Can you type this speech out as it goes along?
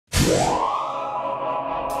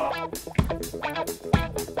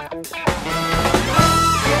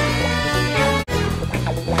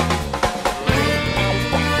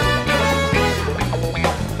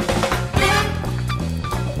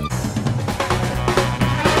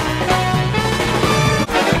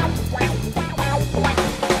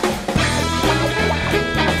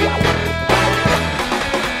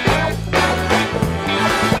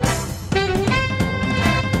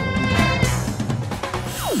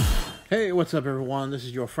Hey, what's up everyone? This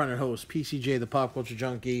is your friend and host, PCJ the Pop Culture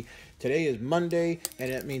Junkie. Today is Monday,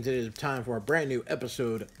 and that means it is time for a brand new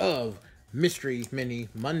episode of Mystery Mini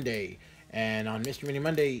Monday. And on Mystery Mini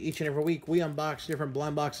Monday, each and every week, we unbox different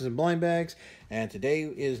blind boxes and blind bags. And today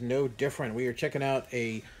is no different. We are checking out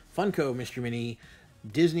a Funko Mystery Mini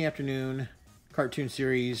Disney Afternoon cartoon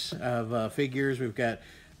series of figures. We've got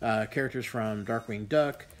characters from Darkwing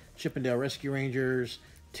Duck, Chip 'n Dale Rescue Rangers,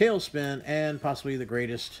 Tailspin, and possibly the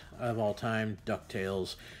greatest of all time,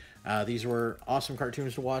 DuckTales. These were awesome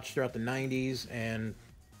cartoons to watch throughout the 90s and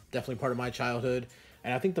definitely part of my childhood.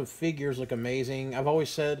 And I think the figures look amazing. I've always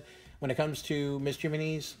said when it comes to Mystery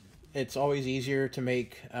Minis, it's always easier to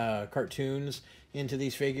make cartoons into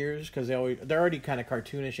these figures because they're already kind of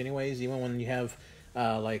cartoonish anyways, even when you have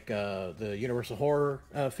the Universal Horror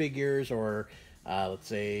figures or let's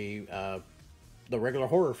say the regular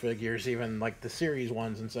horror figures, even like the series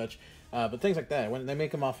ones and such, but things like that. When they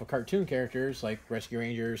make them off of cartoon characters like Rescue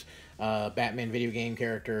Rangers, Batman video game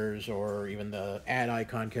characters, or even the ad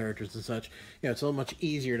icon characters and such, you know, it's a little much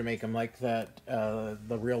easier to make them like that,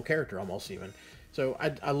 the real character almost even. So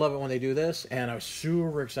I love it when they do this, and I was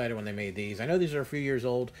super excited when they made these. I know these are a few years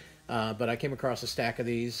old, but I came across a stack of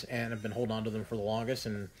these and I've been holding on to them for the longest,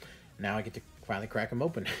 and now I get to finally crack them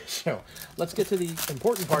open. So let's get to the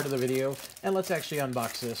important part of the video and let's actually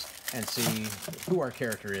unbox this and see who our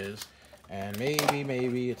character is. And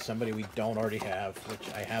maybe it's somebody we don't already have, which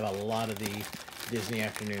I have a lot of the Disney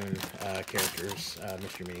Afternoon characters,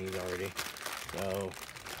 Mystery Minis already. So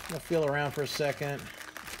I'm gonna feel around for a second,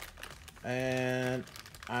 and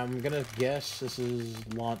I'm gonna guess this is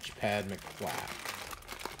Launchpad McFly.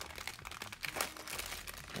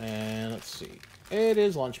 And let's see. It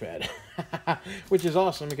is Launchpad, which is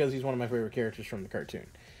awesome because he's one of my favorite characters from the cartoon.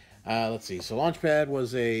 Let's see. So Launchpad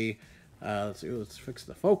was a, let's see, let's fix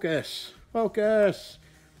the focus. Focus!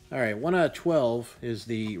 Alright, 1 out of 12 is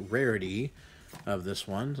the rarity of this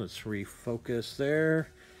one. Let's refocus there.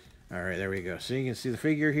 Alright, there we go. So you can see the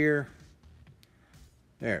figure here.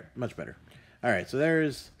 There, much better. Alright, so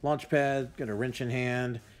there's Launchpad, got a wrench in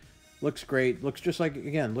hand. Looks great. Looks just like,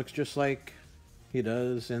 again, looks just like he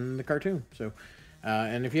does in the cartoon. So,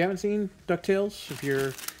 and if you haven't seen DuckTales, if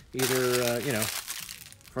you're either, you know,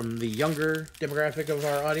 from the younger demographic of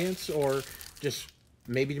our audience, or just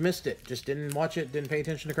maybe you missed it, just didn't watch it, didn't pay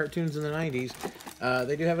attention to cartoons in the 90s,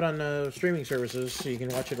 they do have it on streaming services, so you can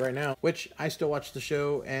watch it right now, which I still watch the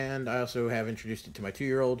show, and I also have introduced it to my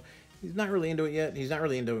 2-year-old. He's not really into it yet. He's not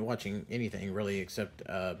really into watching anything, really, except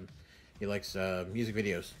he likes music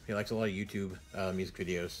videos. He likes a lot of YouTube music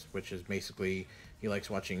videos, which is basically, he likes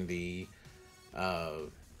watching the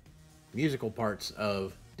musical parts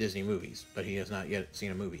of Disney movies, but he has not yet seen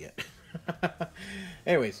a movie yet.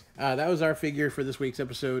 Anyways, that was our figure for this week's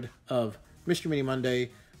episode of Mystery Mini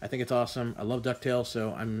Monday. I think it's awesome. I love DuckTales,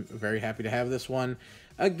 so I'm very happy to have this one.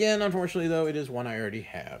 Again, unfortunately, though, it is one I already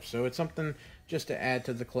have, so it's something just to add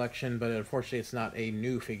to the collection, but unfortunately, it's not a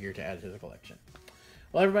new figure to add to the collection.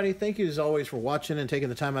 Well, everybody, thank you as always for watching and taking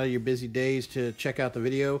the time out of your busy days to check out the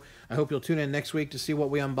video. I hope you'll tune in next week to see what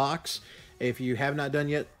we unbox. If you have not done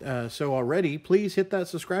yet so already, please hit that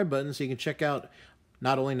subscribe button so you can check out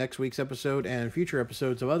not only next week's episode and future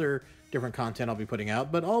episodes of other different content I'll be putting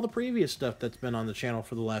out, but all the previous stuff that's been on the channel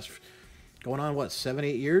for the last, going on, what,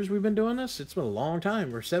 7-8 years we've been doing this? It's been a long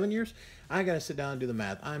time. Or 7 years? I gotta sit down and do the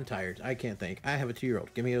math. I'm tired. I can't think. I have a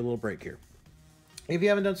 2-year-old. Give me a little break here. If you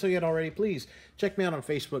haven't done so yet already, please check me out on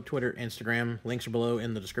Facebook, Twitter, Instagram. Links are below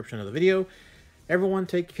in the description of the video. Everyone,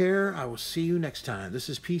 take care. I will see you next time. This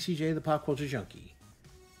is PCJ the Pop Culture Junkie,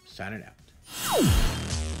 signing out.